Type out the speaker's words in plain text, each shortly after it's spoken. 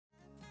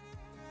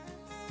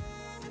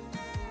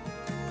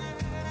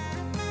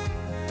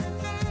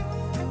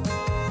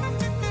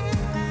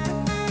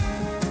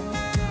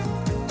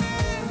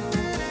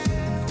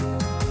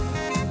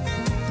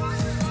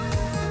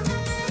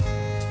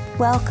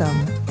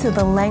Welcome to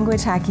the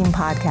Language Hacking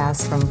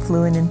Podcast from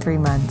Fluent in 3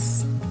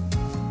 Months.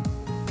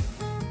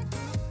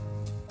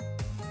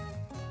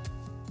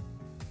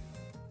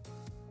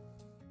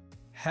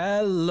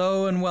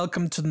 Hello and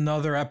welcome to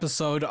another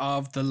episode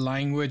of the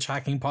Language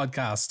Hacking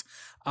Podcast.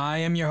 I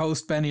am your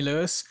host, Benny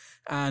Lewis,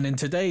 and in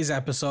today's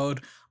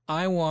episode,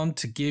 I want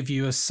to give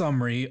you a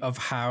summary of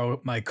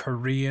how my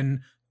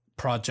Korean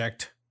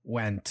project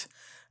went.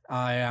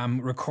 I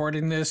am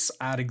recording this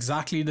at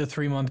exactly the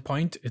 3-month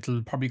point.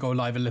 It'll probably go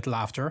live a little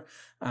after,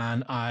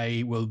 and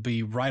I will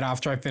be right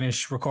after I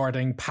finish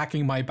recording,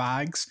 packing my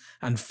bags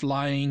and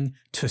flying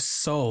to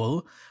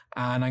Seoul.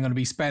 And I'm going to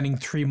be spending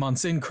 3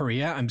 months in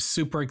Korea. I'm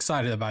super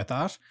excited about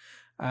that.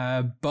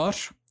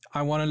 But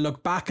I want to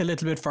look back a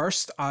little bit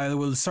first. I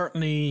will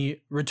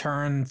certainly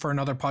return for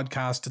another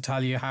podcast to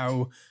tell you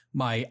how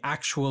my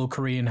actual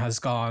Korean has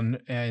gone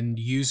and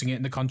using it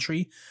in the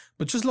country.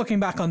 But just looking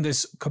back on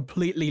this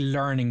completely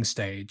learning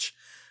stage.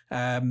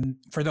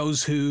 For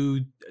those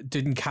who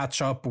didn't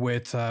catch up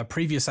with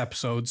previous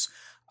episodes,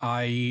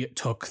 I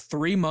took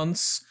 3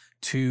 months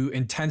to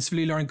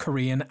intensively learn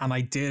Korean, and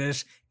I did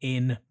it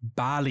in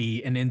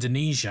Bali in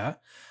Indonesia.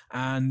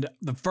 And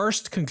the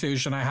first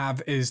conclusion I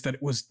have is that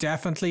it was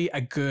definitely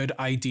a good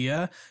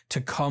idea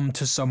to come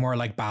to somewhere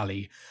like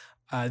Bali.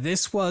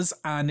 This was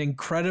an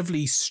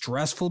incredibly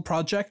stressful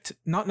project,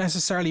 not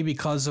necessarily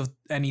because of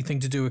anything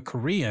to do with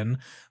Korean,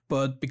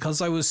 but because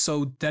I was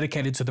so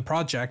dedicated to the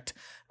project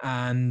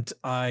and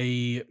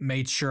I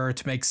made sure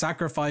to make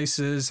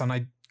sacrifices and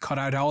I cut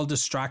out all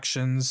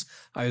distractions.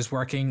 I was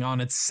working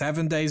on it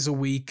 7 days a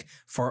week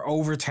for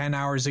over 10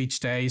 hours each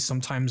day,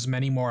 sometimes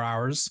many more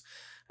hours.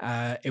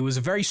 It was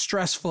a very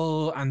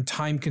stressful and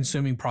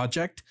time-consuming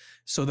project.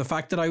 So the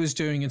fact that I was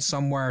doing it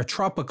somewhere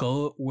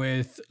tropical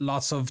with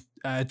lots of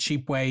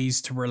cheap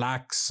ways to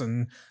relax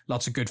and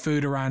lots of good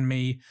food around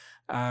me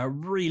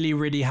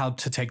really helped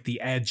to take the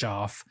edge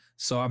off.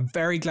 So I'm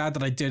very glad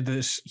that I did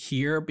this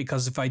here,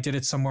 because if I did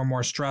it somewhere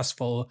more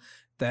stressful,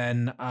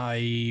 then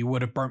I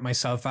would have burnt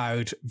myself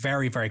out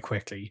very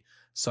quickly.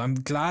 So I'm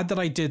glad that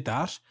I did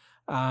that.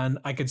 And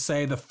I could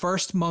say the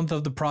first month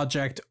of the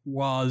project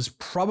was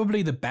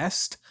probably the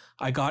best.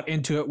 I got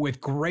into it with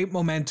great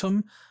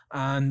momentum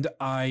and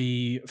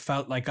I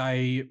felt like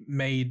I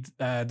made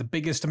the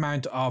biggest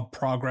amount of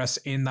progress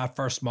in that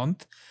first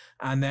month.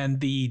 And then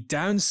the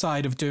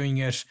downside of doing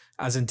it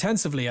as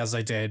intensively as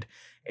I did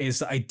is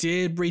that I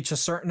did reach a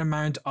certain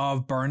amount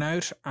of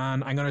burnout.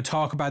 And I'm going to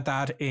talk about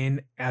that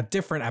in a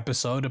different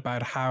episode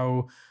about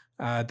how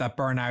that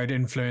burnout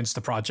influenced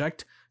the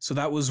project. So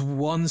that was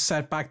one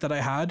setback that I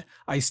had.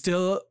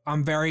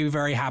 I'm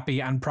very happy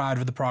and proud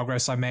of the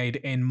progress I made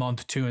in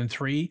month 2 and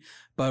 3,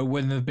 but it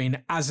wouldn't have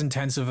been as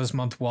intensive as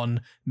month 1,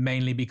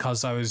 mainly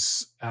because I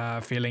was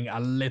feeling a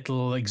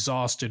little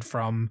exhausted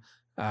from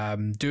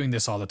doing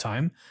this all the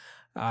time.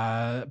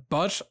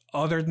 But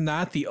other than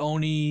that, the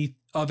only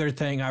other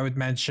thing I would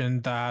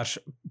mention that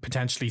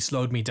potentially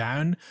slowed me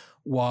down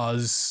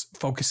was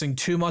focusing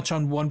too much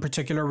on one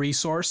particular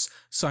resource.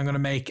 So I'm going to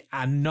make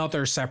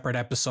another separate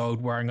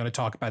episode where I'm going to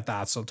talk about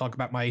that. So I'll talk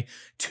about my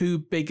 2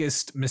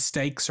 biggest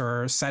mistakes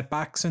or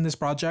setbacks in this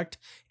project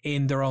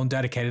in their own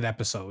dedicated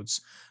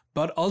episodes.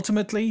 But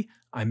ultimately,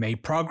 I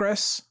made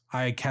progress.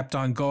 I kept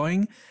on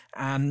going.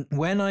 And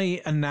when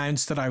I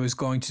announced that I was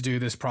going to do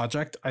this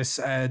project, I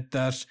said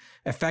that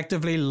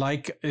effectively,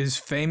 like is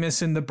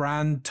famous in the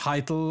brand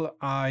title,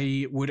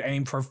 I would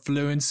aim for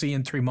fluency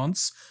in 3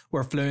 months,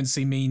 where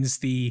fluency means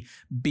the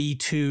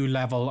B2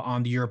 level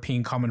on the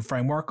European Common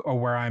Framework, or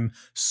where I'm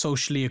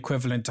socially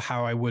equivalent to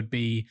how I would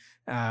be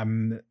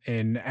in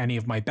any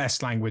of my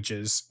best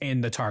languages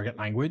in the target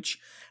language.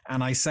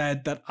 And I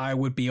said that I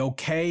would be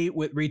okay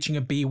with reaching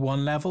a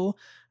B1 level.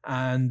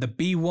 And the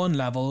B1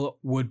 level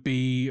would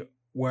be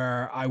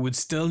where I would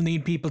still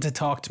need people to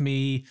talk to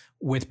me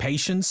with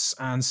patience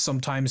and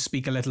sometimes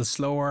speak a little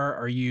slower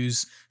or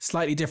use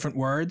slightly different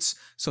words.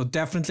 So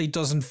definitely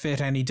doesn't fit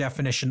any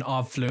definition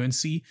of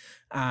fluency.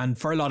 And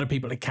for a lot of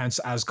people, it counts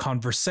as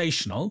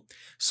conversational.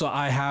 So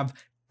I have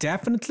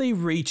definitely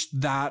reached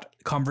that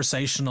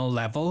conversational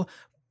level.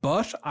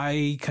 But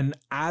I can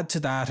add to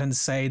that and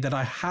say that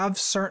I have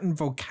certain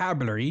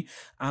vocabulary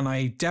and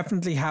I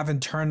definitely have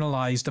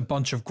internalized a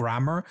bunch of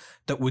grammar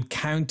that would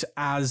count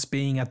as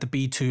being at the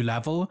B2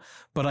 level,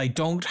 but I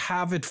don't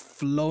have it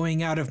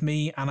flowing out of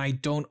me and I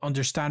don't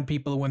understand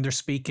people when they're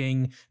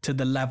speaking to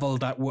the level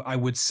that I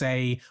would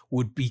say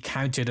would be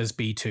counted as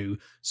B2.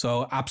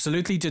 So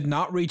absolutely did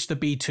not reach the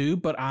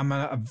B2, but I'm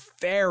a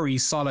very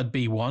solid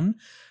B1.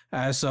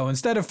 So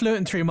instead of fluent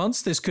in 3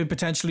 months, this could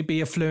potentially be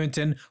a fluent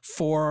in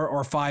 4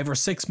 or 5 or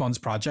 6 months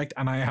project.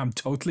 And I am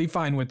totally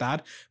fine with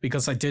that,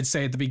 because I did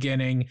say at the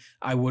beginning,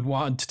 I would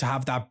want to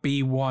have that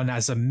B1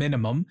 as a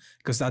minimum,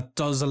 because that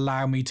does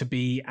allow me to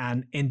be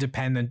an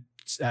independent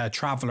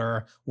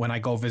traveler when I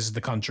go visit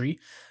the country.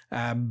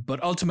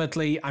 But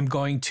ultimately, I'm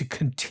going to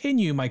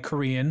continue my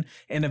Korean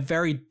in a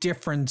very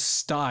different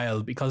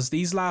style, because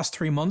these last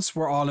 3 months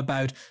were all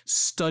about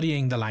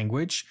studying the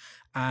language.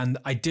 And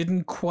I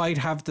didn't quite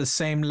have the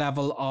same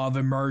level of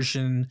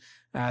immersion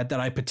that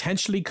I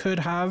potentially could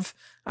have,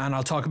 and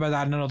I'll talk about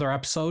that in another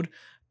episode.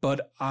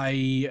 But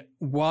I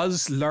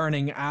was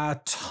learning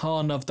a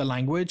ton of the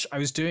language. I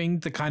was doing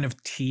the kind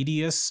of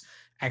tedious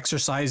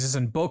exercises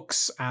and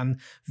books and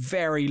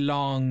very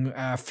long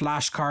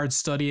flashcard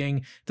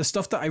studying, the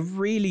stuff that I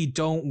really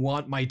don't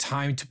want my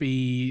time to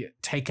be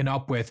taken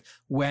up with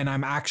when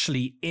I'm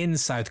actually in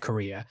South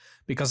Korea,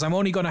 because I'm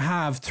only going to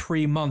have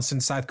 3 months in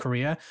South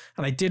Korea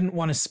and I didn't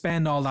want to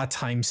spend all that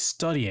time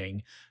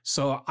studying.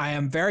 So I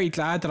am very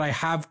glad that I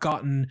have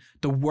gotten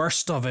the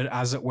worst of it,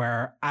 as it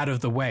were, out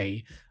of the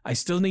way. I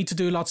still need to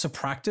do lots of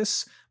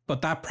practice,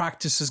 but that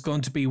practice is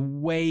going to be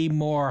way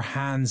more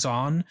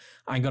hands-on.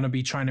 I'm going to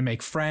be trying to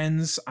make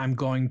friends. I'm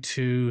going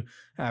to,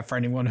 for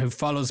anyone who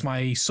follows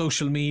my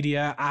social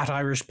media, at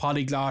Irish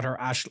Polyglot or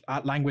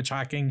at Language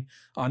Hacking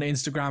on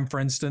Instagram,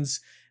 for instance,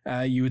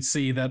 you would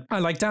see that I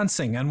like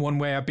dancing. And one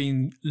way I've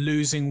been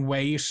losing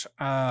weight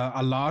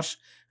a lot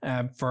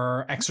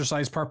for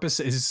exercise purpose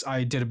is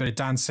I did a bit of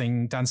dance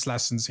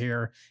lessons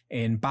here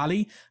in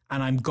Bali,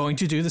 and I'm going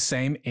to do the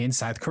same in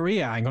South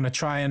Korea. I'm going to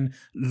try and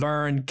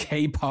learn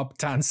K-pop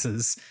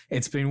dances.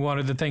 It's been one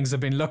of the things I've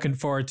been looking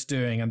forward to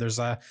doing, and there's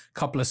a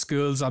couple of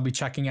schools I'll be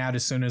checking out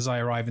as soon as I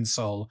arrive in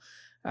Seoul.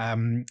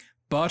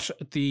 But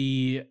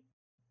the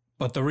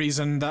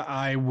reason that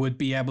I would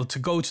be able to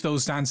go to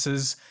those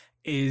dances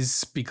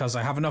is because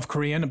I have enough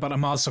Korean, but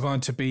I'm also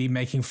going to be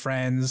making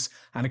friends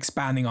and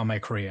expanding on my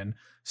Korean.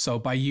 So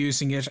by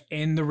using it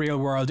in the real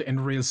world,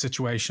 in real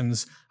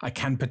situations, I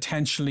can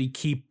potentially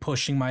keep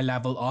pushing my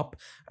level up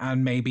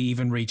and maybe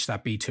even reach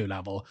that B2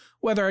 level.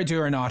 Whether I do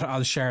or not,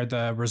 I'll share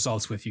the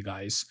results with you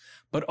guys.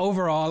 But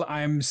overall,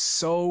 I'm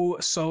so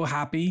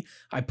happy.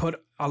 I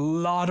put a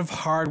lot of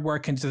hard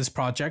work into this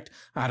project.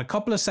 I had a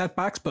couple of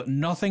setbacks, but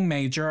nothing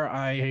major.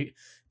 I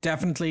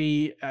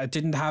definitely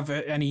didn't have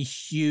any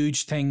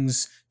huge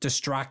things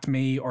distract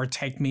me or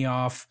take me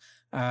off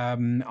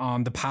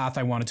on the path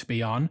I wanted to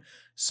be on.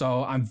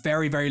 So I'm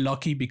very, very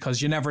lucky, because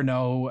you never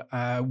know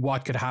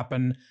what could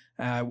happen,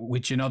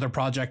 which in other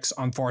projects,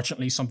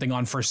 unfortunately, something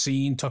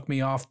unforeseen took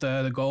me off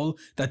the goal.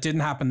 That didn't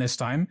happen this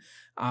time.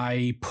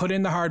 I put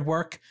in the hard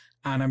work,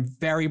 and I'm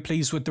very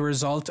pleased with the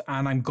result.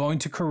 And I'm going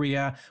to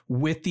Korea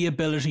with the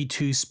ability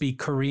to speak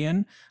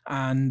Korean.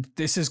 And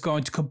this is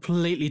going to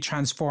completely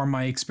transform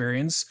my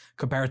experience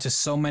compared to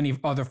so many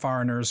other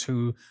foreigners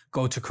who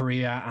go to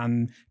Korea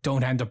and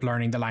don't end up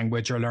learning the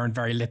language or learn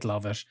very little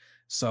of it.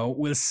 So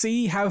we'll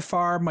see how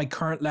far my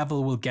current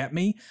level will get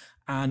me.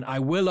 And I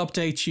will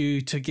update you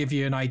to give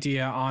you an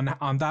idea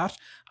on that.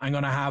 I'm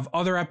going to have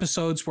other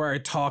episodes where I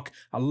talk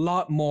a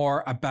lot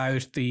more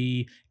about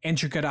the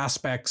intricate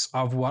aspects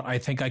of what I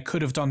think I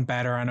could have done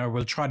better, and I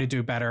will try to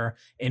do better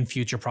in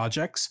future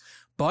projects.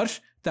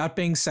 But that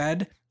being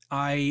said,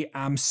 I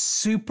am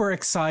super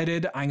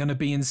excited. I'm going to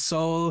be in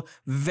Seoul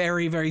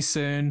very, very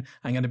soon.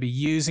 I'm going to be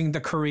using the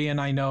Korean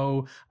I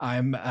know.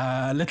 I'm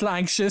a little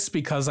anxious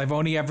because I've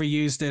only ever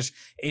used it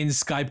in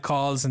Skype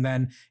calls, and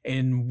then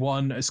in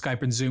one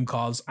Skype and Zoom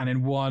calls, and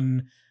in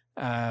one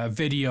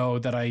video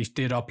that I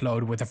did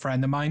upload with a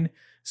friend of mine.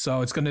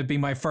 So it's going to be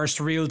my first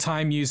real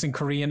time using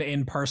Korean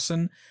in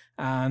person.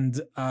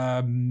 And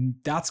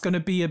that's going to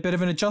be a bit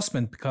of an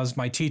adjustment, because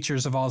my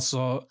teachers have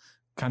also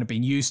kind of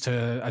been used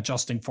to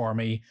adjusting for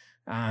me,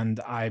 and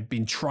I've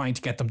been trying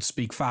to get them to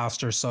speak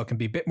faster so it can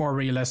be a bit more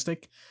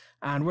realistic,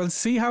 and we'll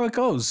see how it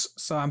goes.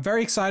 So I'm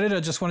very excited. I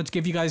just wanted to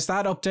give you guys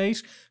that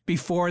update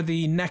before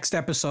the next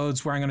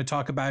episodes, where I'm going to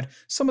talk about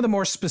some of the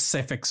more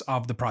specifics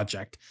of the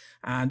project.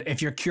 And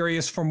if you're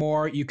curious for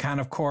more, you can,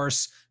 of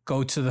course,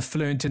 go to the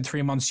Fluent in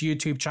 3 Months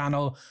YouTube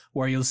channel,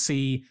 where you'll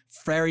see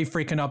very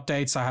frequent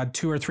updates. I had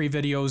 2 or 3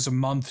 videos a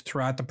month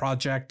throughout the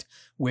project,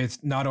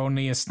 with not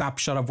only a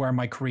snapshot of where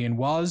my Korean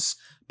was,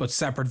 but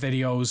separate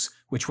videos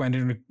which went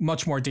into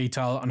much more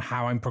detail on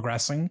how I'm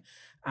progressing.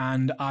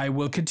 And I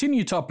will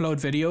continue to upload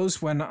videos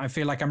when I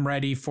feel like I'm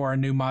ready for a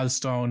new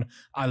milestone.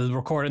 I'll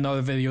record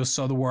another video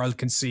so the world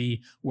can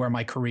see where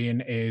my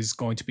Korean is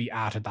going to be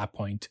at that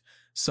point.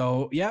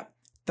 So yeah,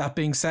 that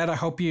being said, I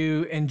hope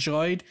you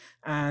enjoyed,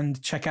 and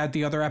check out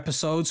the other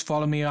episodes.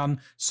 Follow me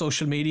on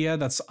social media.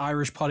 That's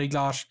Irish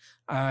Polyglot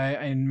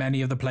in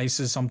many of the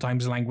places,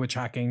 sometimes Language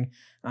Hacking.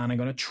 And I'm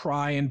going to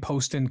try and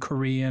post in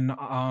Korean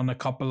on a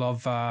couple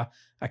of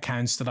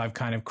accounts that I've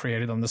kind of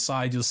created on the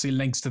side. You'll see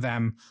links to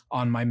them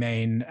on my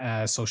main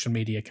social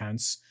media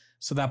accounts.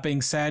 So that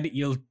being said,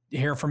 you'll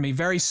hear from me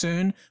very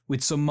soon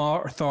with some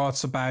more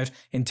thoughts about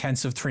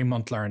intensive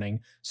 3-month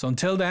learning. So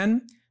until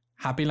then,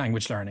 happy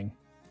language learning.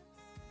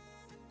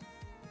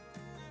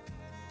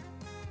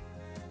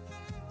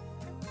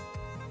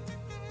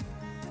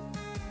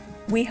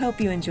 We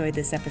hope you enjoyed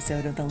this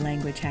episode of the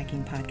Language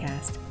Hacking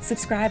Podcast.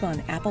 Subscribe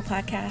on Apple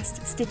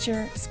Podcasts,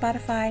 Stitcher,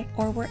 Spotify,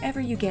 or wherever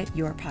you get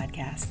your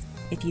podcasts.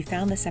 If you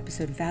found this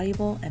episode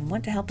valuable and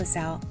want to help us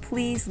out,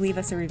 please leave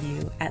us a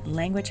review at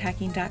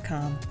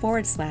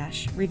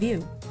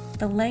languagehacking.com/review.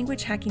 The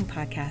Language Hacking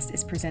Podcast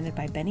is presented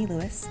by Benny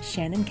Lewis,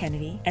 Shannon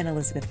Kennedy, and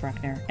Elizabeth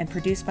Bruckner, and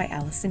produced by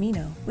Alice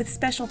Semino, with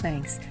special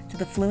thanks to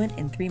the Fluent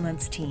in 3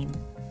 Months team.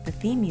 The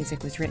theme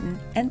music was written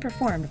and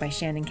performed by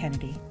Shannon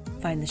Kennedy.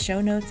 Find the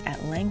show notes at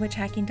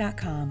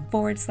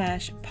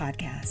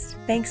languagehacking.com/podcast.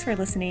 Thanks for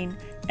listening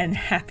and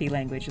happy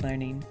language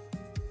learning.